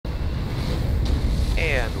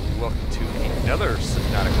and welcome to another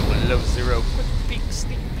Subnautica Below Zero quick peek,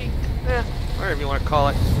 sneak peek, whatever you want to call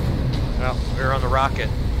it. Well, we're on the rocket,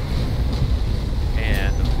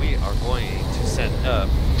 and we are going to set up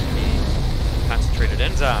the concentrated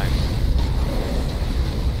enzyme.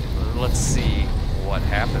 Let's see what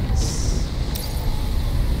happens.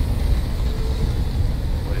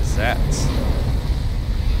 What is that?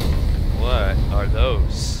 What are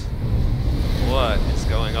those? What is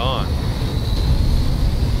going on?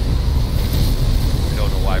 I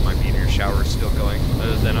don't know why my meteor shower is still going,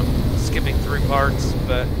 other than I'm skipping through parts,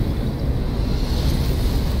 but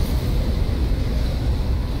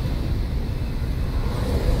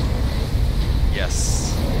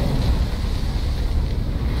yes.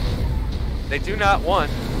 They do not want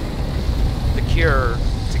the cure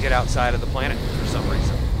to get outside of the planet for some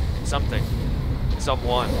reason. Something.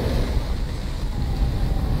 Someone.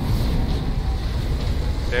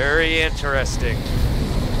 Very interesting.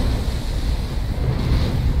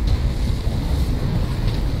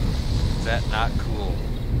 Is that not cool?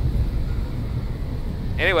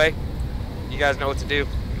 Anyway, you guys know what to do.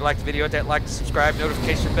 If you like the video, hit that like, subscribe,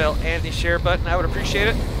 notification bell, and the share button. I would appreciate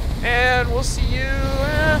it. And we'll see you,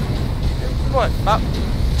 what, about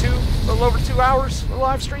a little over 2 hours of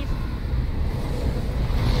live stream.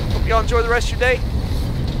 Hope y'all enjoy the rest of your day.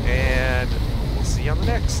 And we'll see you on the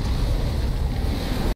next.